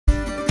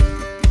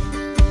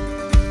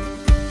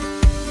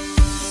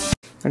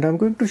And I'm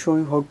going to show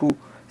you how to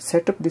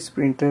set up this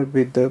printer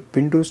with the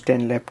Windows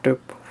 10 laptop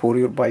for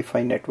your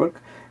Wi-Fi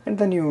network, and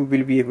then you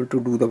will be able to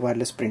do the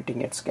wireless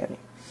printing and scanning.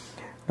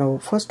 Now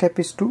first step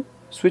is to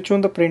switch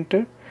on the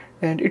printer,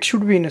 and it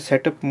should be in a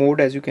setup mode.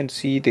 As you can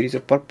see, there is a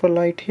purple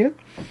light here.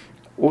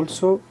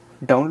 Also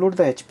download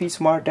the HP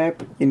Smart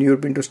app in your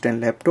Windows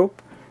 10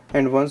 laptop,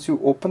 and once you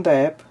open the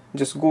app,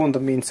 just go on the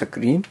main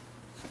screen.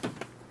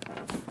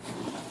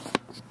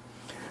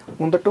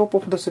 On the top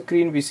of the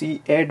screen we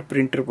see add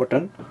printer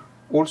button,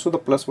 also the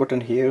plus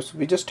button here, so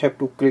we just have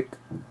to click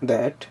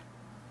that,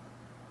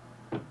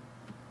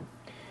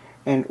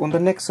 and on the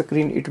next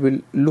screen it will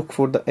look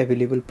for the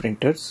available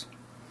printers.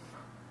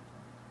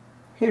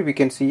 Here we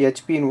can see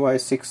HP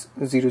Invoice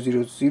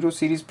 6000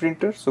 series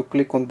printer, so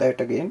click on that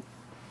again.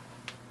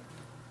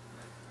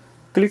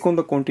 Click on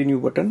the continue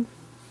button.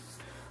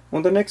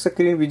 On the next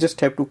screen we just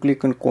have to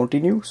click on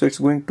continue, so it's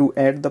going to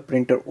add the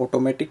printer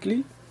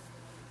automatically.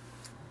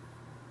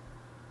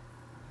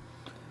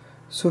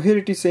 So here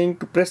it is saying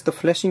to press the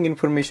flashing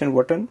information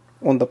button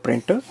on the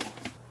printer.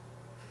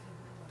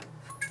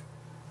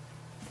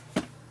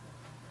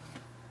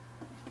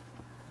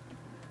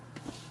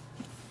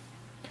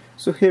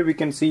 So here we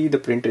can see the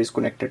printer is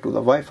connected to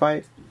the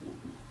Wi-Fi.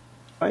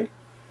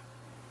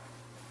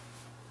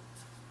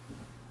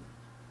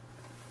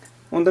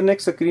 On the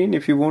next screen,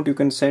 if you want, you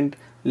can send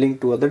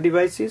link to other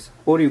devices,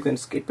 or you can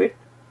skip it.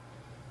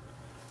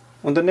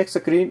 On the next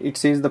screen it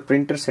says the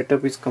printer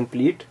setup is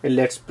complete,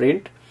 let's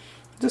print.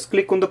 Just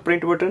click on the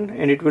print button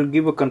and it will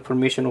give a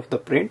confirmation of the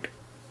print.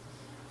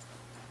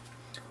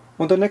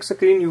 On the next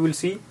screen you will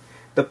see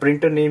the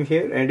printer name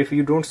here, and if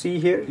you don't see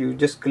here, you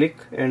just click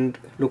and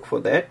look for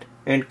that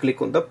and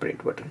click on the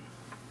print button.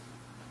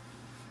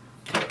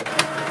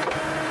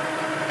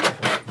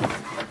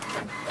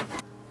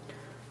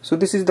 So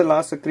this is the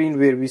last screen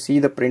where we see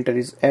the printer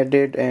is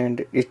added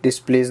and it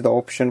displays the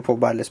option for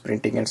wireless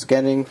printing and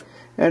scanning,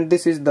 and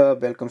this is the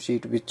welcome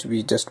sheet which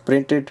we just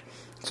printed.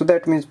 So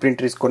that means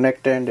printer is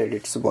connected and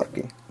it's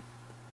working.